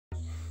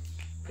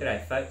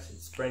G'day folks,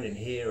 it's Brendan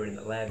here in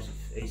the labs of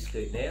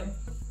eScootNow.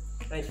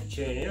 Thanks for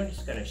tuning in. I'm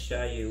just going to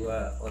show you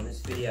on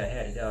this video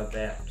how to go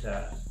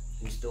about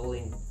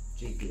installing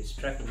GPS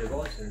tracking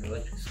device in an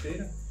electric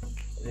scooter.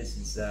 And this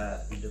is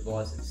the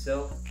device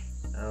itself.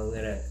 We're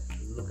going to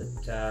look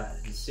at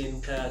the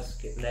SIM cards,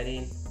 getting that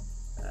in,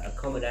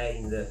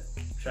 accommodating the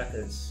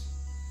tracker that's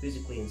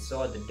physically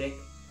inside the deck.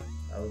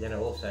 We're going to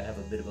also have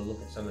a bit of a look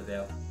at some of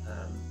our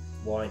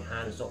wiring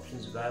harness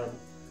options available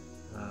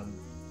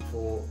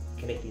for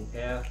connecting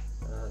power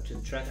to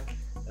the tracker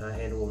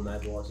and all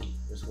mobilising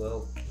as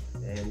well.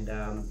 And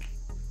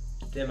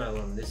demo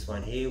on this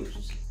one here, which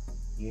is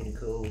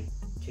Unicool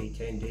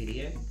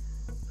T10-DDM,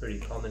 pretty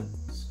common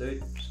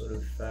scoot. Sort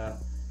of,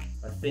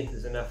 I think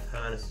there's enough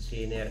harnesses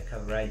here now to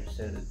cover 80%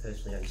 of the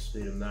personally owned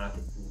scooter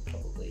market, and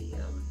probably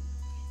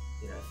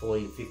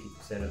 40 to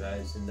 50% of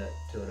those in the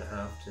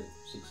 $2,500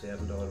 to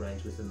 $6,000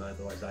 range with the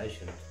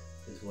mobilisation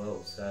as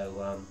well.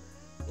 So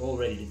all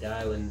ready to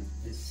go, and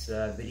this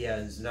video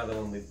is another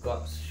one we've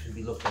got. Should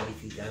be looked at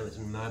if you go with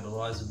an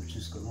immobiliser, which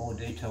has got more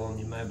detail on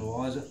the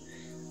immobiliser.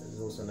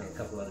 There's also another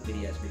couple of other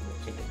videos a bit more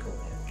technical,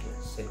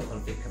 set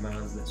config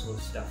commands and that sort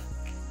of stuff.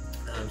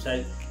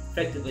 So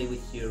effectively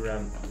with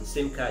your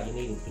SIM card, you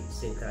need to pick the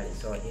SIM card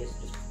inside here. So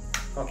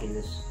just pop in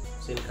this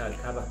SIM card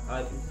cover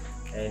open,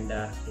 and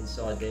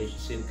inside there's your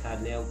SIM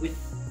card. Now with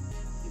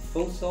your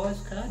full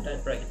size card,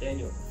 don't break it down,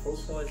 you want the full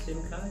size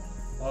SIM card.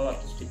 I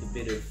like to stick a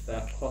bit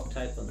of cloth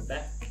tape on the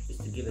back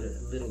just to give it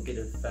a little bit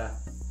of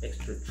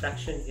extra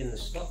traction in the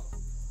slot.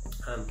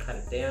 Cut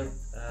it down,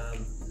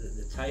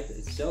 the tape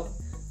itself,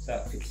 so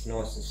it fits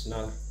nice and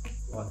snug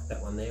like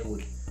that one there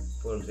would,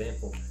 for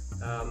example.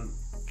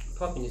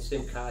 Popping your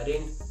SIM card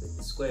in with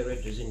the square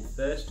edges in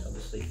first,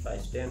 obviously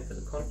face down for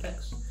the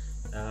contacts,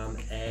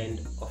 and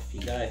off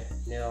you go.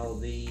 Now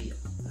the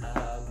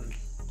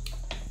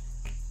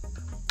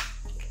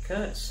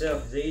card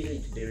itself is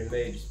easy to be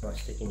removed just by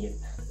sticking your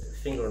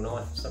finger or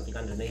knife or something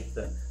underneath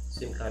the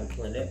SIM card and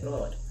pulling it out, but I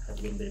like to have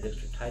a little bit of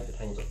extra tape that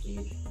hangs off the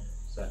edge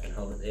so I can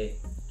hold it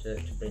there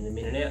to bring them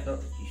in and out.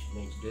 Not that you should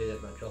need to do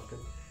that much often.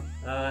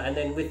 And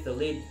then with the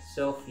lid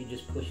itself, you're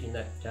just pushing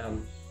that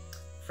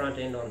front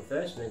end on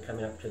first and then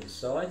coming up to the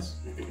sides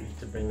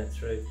to bring that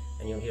through,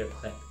 and you'll hear it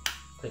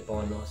clip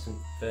on nice and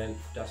firm,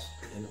 dust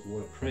and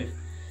waterproof.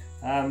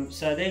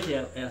 So there's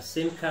our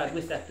SIM card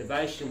with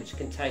activation, which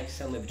can take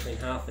somewhere between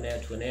half an hour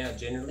to an hour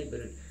generally,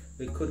 but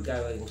we could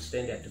go and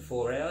extend out to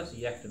 4 hours.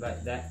 You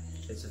activate that.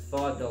 It's a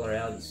 $5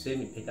 hourly SIM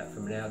you pick up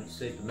from an hourly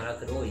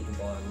supermarket, or you can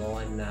buy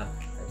online and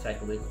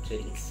take a week or two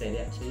to get sent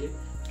out to you.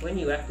 When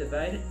you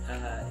activate it,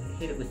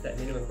 hit it with that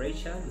minimum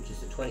recharge, which is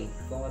the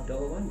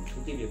 $25 one, which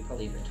will give you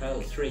probably a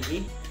total of 3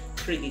 gig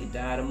of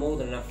data, more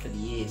than enough for the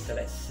year. So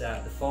that's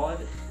the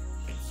 5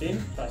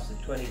 SIM plus the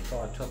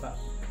 25 top up,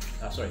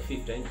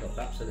 15 top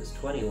up, so that's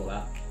 20 all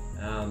up,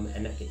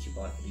 and that gets you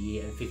by for the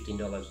year, and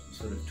 $15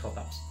 sort of top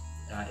ups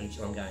each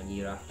ongoing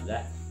year after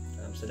that.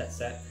 So that's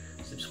that.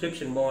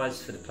 Subscription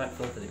wise for the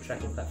platform, for the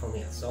tracking platform, we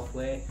have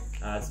software.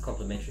 It's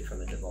complimentary from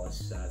the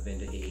device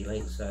vendor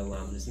Eelink, so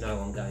there's no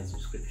ongoing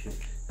subscription,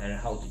 and it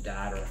holds your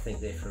data, I think,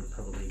 there for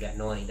probably about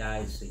 90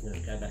 days, so you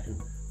can go back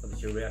and look at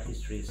your route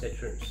history,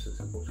 etc. It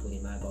supports all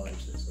your mobile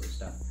apps, that sort of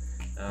stuff.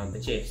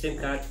 But yeah, SIM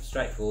card,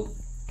 straightforward.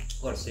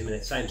 A lot of SIM in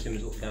it, same SIM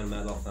as what we got on a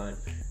mobile phone.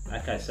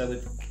 Okay, so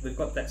we've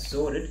got that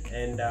sorted,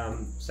 and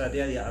so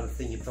the only other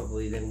thing you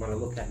probably then want to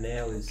look at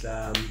now is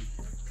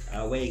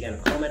where you're going to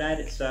accommodate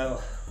it.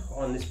 So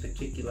on this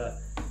particular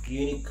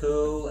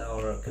Unicool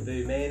or a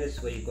Caboo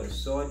Manus, where you've got a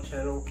side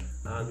channel,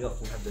 you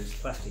often have those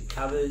plastic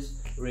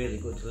covers, really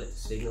good to let the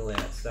signal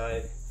out.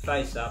 So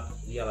face up,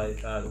 yellow,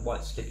 the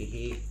white sticker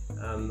here,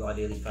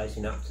 ideally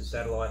facing up to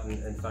satellite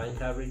and phone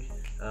coverage.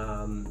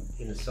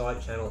 In the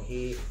side channel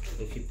here,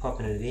 if you're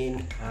popping it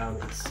in,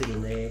 it's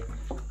sitting there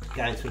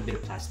going through a bit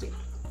of plastic.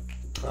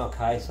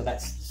 Okay, so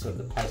that's sort of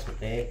the placement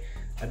there.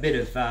 A bit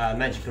of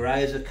magic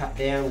eraser cut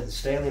down with a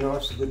Stanley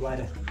knife is a good way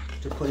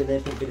to put in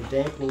there, put a bit of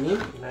dampening in,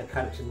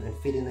 cut it and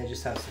fit in there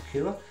just so it's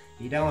secure.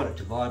 You don't want it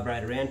to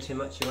vibrate around too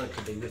much, you want it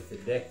to be with the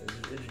deck.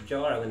 There's a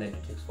gyro in there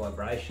that detects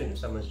vibration. If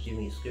someone's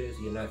giving you scooter,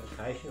 your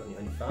notification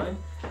on your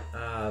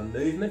phone,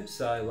 movement,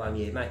 so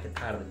yeah, make it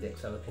part of the deck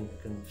so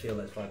it can feel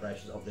those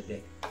vibrations of the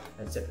deck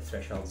and set the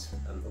thresholds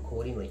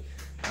accordingly.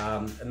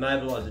 A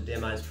mobiliser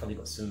demo has probably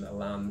got some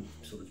alarm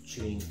sort of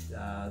tuning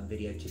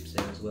video tips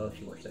there as well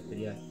if you watch that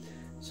video.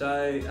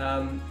 So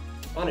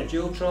on a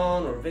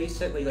Dualtron or a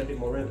V-set where you've got a bit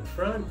more room at the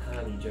front,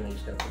 you generally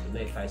just got to put the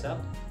knee face up.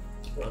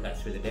 You want to go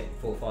through the deck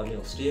 4 or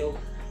 5mm steel,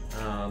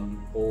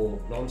 or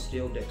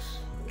non-steel decks,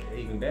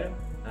 even better.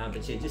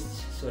 But yeah,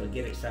 just sort of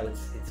get it so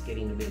it's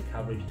getting a bit of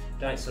coverage.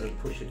 Don't sort of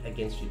push it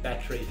against your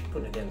battery. If you're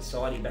putting it down the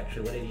side of your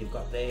battery, whatever you've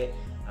got there,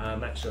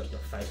 make sure it's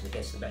not facing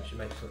against the battery,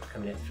 make sure it's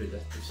coming out through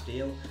the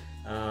steel.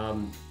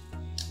 And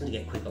you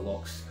get quicker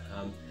locks.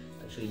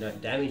 Actually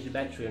don't damage the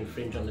battery or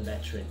infringe on the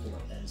battery or anything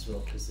like that as well,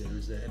 because there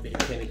is a bit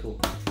of chemical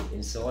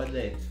inside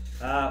there.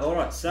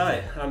 Alright,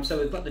 so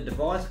we've got the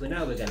device, we know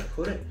where we're going to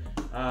put it.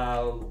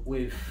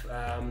 We've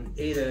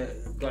either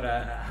got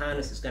a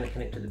harness that's going to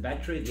connect to the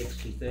battery, the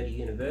XT30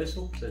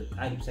 universal, so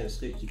 80% of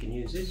scooters you can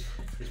use this.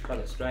 Just plug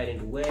it straight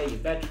into where your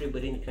battery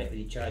would interconnect with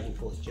your charging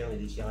ports, generally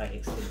these yellow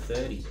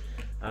XT30s.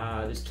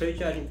 There's 2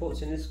 charging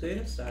ports in this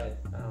scooter, so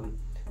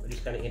we're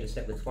just going to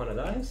intercept with one of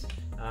those,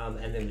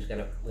 and then we're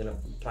going to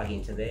plug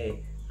into there.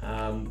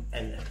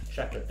 And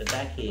tracker at the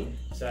back here,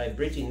 so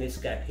bridging this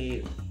gap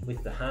here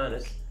with the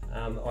harness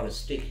on a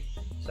stick.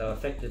 So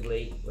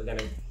effectively we're going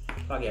to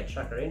plug our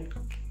tracker in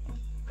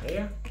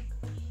here,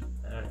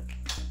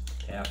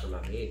 power from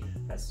up here,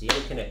 that's the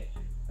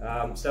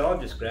interconnect. So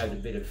I've just grabbed a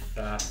bit of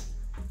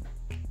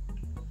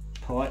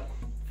pipe,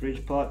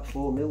 fridge pipe,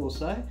 4mm or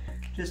so,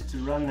 just to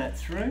run that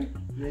through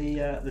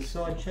the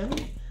side channel.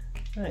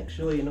 Make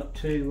sure you're not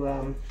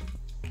too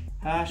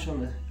harsh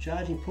on the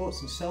charging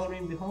ports and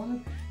soldering behind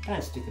them.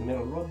 Don't stick a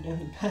metal rod down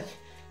the back,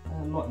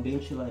 mightn't be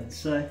insulated.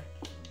 So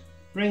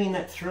bringing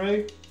that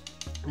through.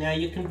 Now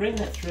you can bring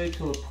that through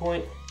to a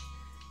point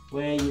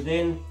where you're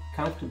then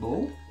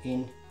comfortable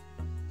in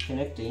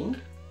connecting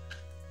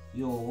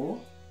your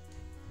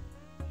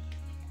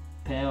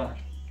power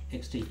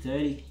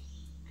XT30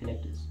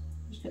 connectors.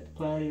 Just get the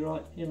polarity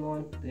right, in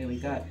line, there we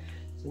go.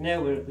 So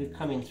now we're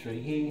coming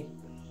through here.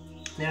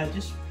 Now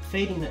just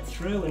feeding that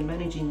through and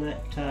managing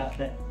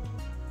that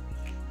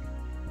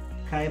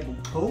cable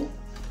pull,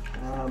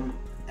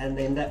 and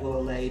then that will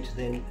allow you to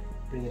then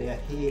bring it out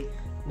here.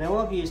 Now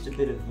I've used a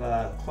bit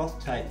of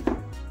cloth tape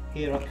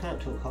here. I can't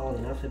talk highly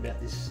enough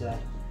about this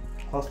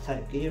cloth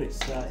tape gear.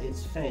 It's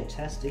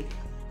fantastic.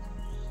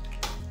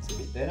 It's a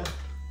bit better.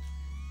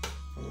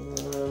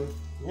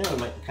 You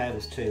don't make the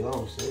cables too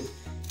long, so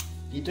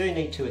you do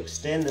need to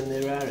extend them.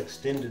 There are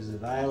extenders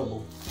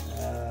available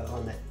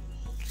on that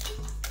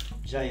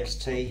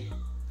JST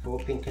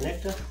 4-pin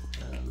connector.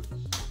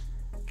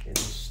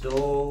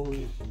 Install,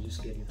 you can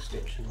just get an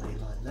extension lead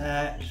like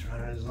that, just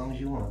run it as long as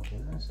you want, you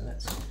know, so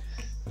that's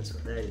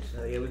what that is.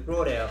 So yeah, we've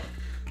brought our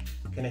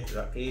connector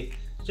up here.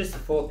 It's just a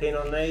 4-pin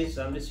on these.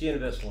 This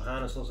universal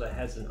harness also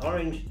has an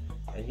orange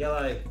and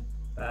yellow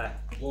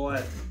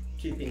wire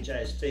 2-pin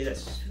JST,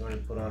 that's if you want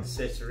to put on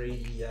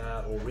accessory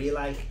or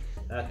relay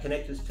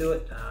connectors to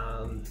it.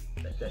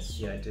 That's,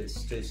 you know,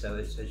 just do so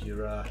as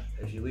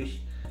you wish.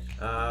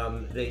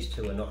 These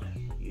two are not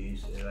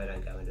used, they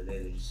don't go into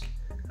there.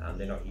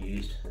 They're not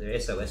used. They're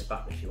SOS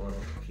button if you want,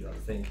 or a few other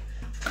things.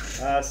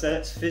 So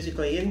that's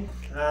physically in,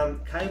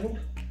 cabled.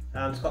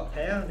 It's got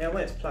power. Now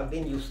when it's plugged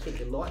in, you'll see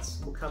your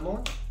lights will come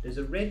on. There's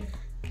a red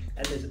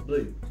and there's a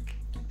blue.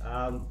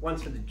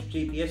 One's for the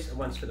GPS and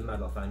one's for the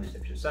mobile phone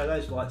reception. So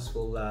those lights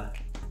will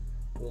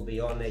be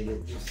on there.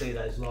 You'll see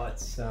those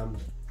lights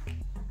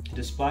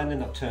displaying. They'll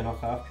not turn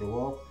off after a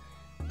while.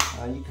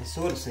 You can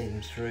sort of see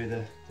them through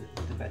the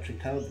battery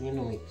cover. You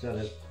normally got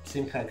a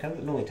SIM card cover,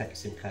 but normally take your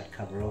SIM card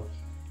cover off.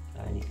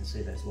 And you can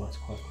see those lights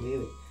quite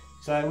clearly.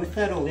 So with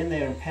that all in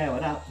there and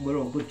powered up, we're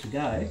all good to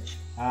go.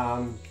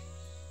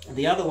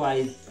 The other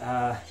way,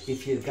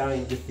 if you're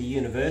going with the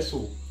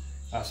universal,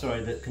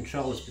 the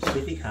controller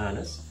specific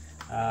harness,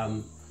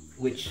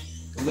 which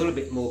is a little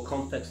bit more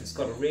complex. It's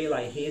got a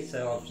relay here,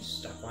 so I've just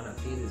stuck one up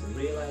here. There's a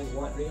relay, a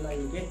white relay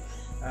you get.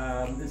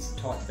 This is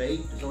type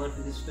B, designed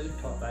for this scooter,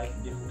 type A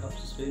for different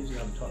types of scooters, and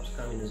other types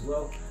come in as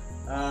well.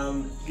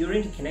 You're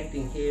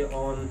interconnecting here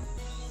on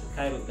the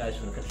cable that goes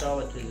from the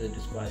controller to the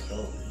display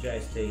controller, the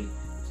JST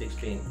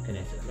 6-pin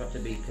connector, not to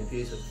be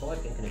confused with the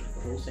 5-pin connector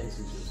for hall sensors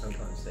you'll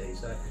sometimes see.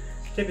 So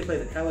typically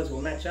the colours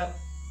will match up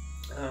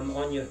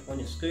on your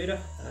scooter.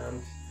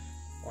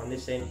 On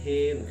this end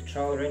here, the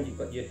controller end, you've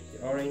got your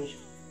orange,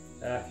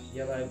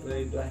 yellow,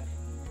 blue, black,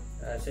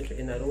 etc.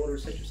 in that order,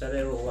 etc. So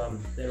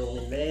they're all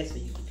in there, so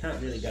you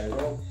can't really go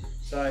wrong.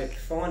 So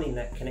finding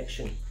that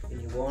connection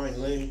in your wiring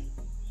loom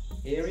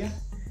area,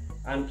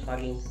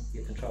 unplugging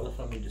your controller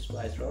from your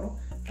display throttle,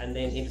 and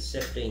then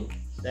intercepting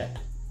that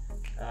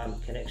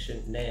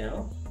connection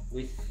now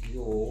with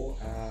your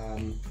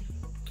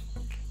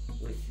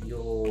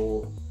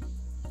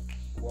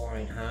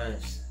wiring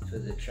harness for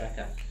the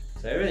tracker.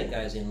 So everything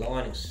goes in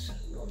line. It's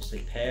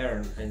obviously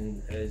power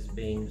and is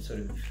being sort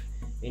of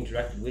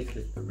interacted with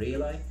the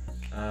relay,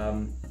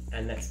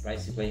 and that's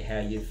basically how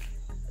you've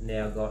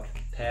now got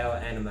power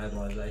and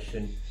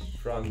immobilisation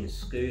from your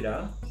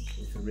scooter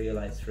with the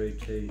relay through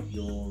to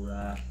your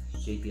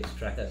GPS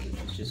tracker,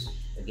 which is just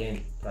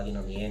again plugging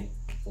on the end,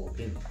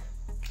 4-pin.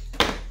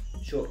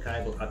 Short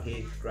cable up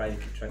here, great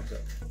if the tractor's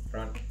up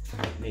front.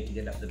 You need to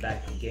get up the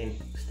back again,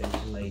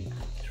 extension lead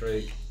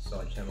through,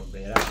 side channel,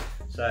 bring it up.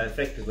 So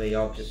effectively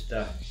I'll just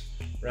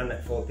run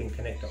that 4-pin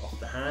connector off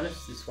the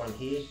harness, this one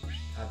here,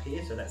 up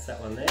here, so that's that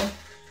one there,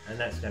 and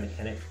that's going to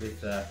connect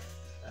with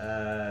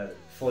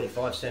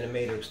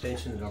 45cm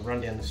extension that I've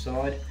run down the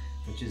side,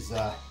 which is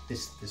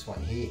this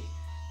one here.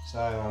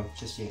 So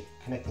just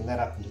connecting that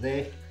up into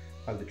there,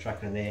 plug the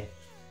tracker in there,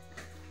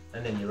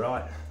 and then you're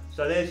right.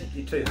 So there's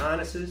your two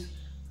harnesses.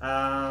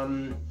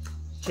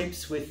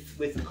 Tips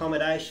with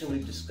accommodation,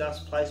 we've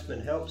discussed,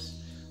 placement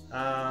helps.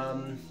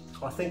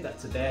 I think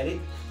that's about it.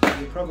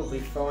 You'll probably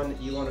find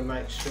that you want to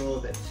make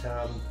sure that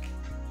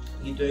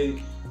you do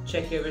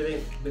check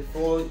everything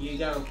before you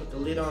go and put the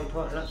lid on,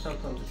 tighten up.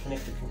 Sometimes the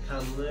connector can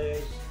come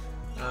loose.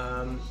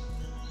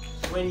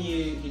 When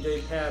you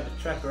do power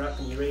the tracker up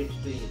and you're ready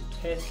to do your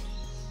test,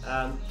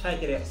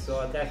 take it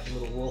outside, go for a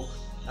little walk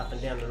up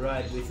and down the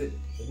road with it.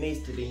 It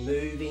needs to be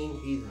moving,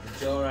 either the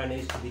gyro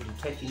needs to be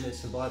detecting there's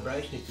some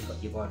vibration if you've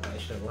got your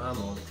vibration alarm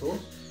on, of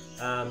course,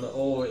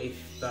 or if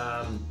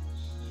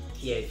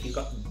you've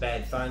got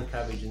bad phone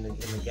coverage in the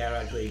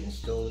garage where you've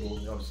installed,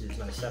 or obviously there's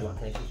no satellite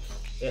connection,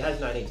 it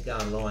has no need to go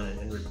online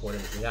and report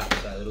anything up,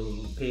 so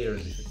it'll appear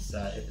as if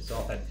it's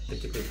off, and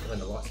particularly when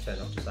the lights turn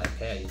off to say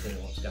power, you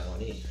think what's going on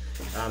here.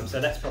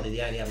 So that's probably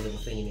the only other little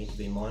thing you need to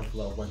be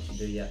mindful of once you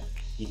do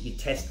your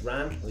test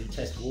run, or your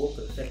test walk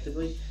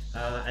effectively,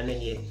 and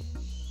then you're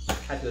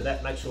happy with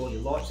that, make sure all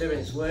your lights,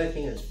 everything's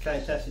working, it's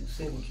fantastic,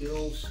 single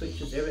dual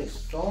switches,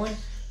 everything's fine.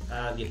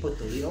 You put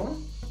the lid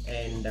on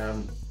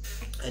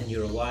and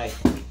you're away,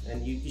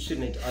 and you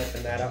shouldn't need to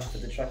open that up for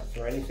the tracker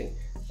for anything,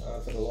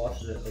 for the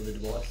life of the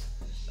device,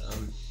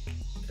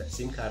 that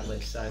SIM card at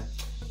least. So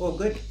all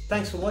good,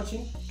 thanks for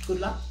watching, good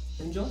luck,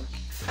 enjoy.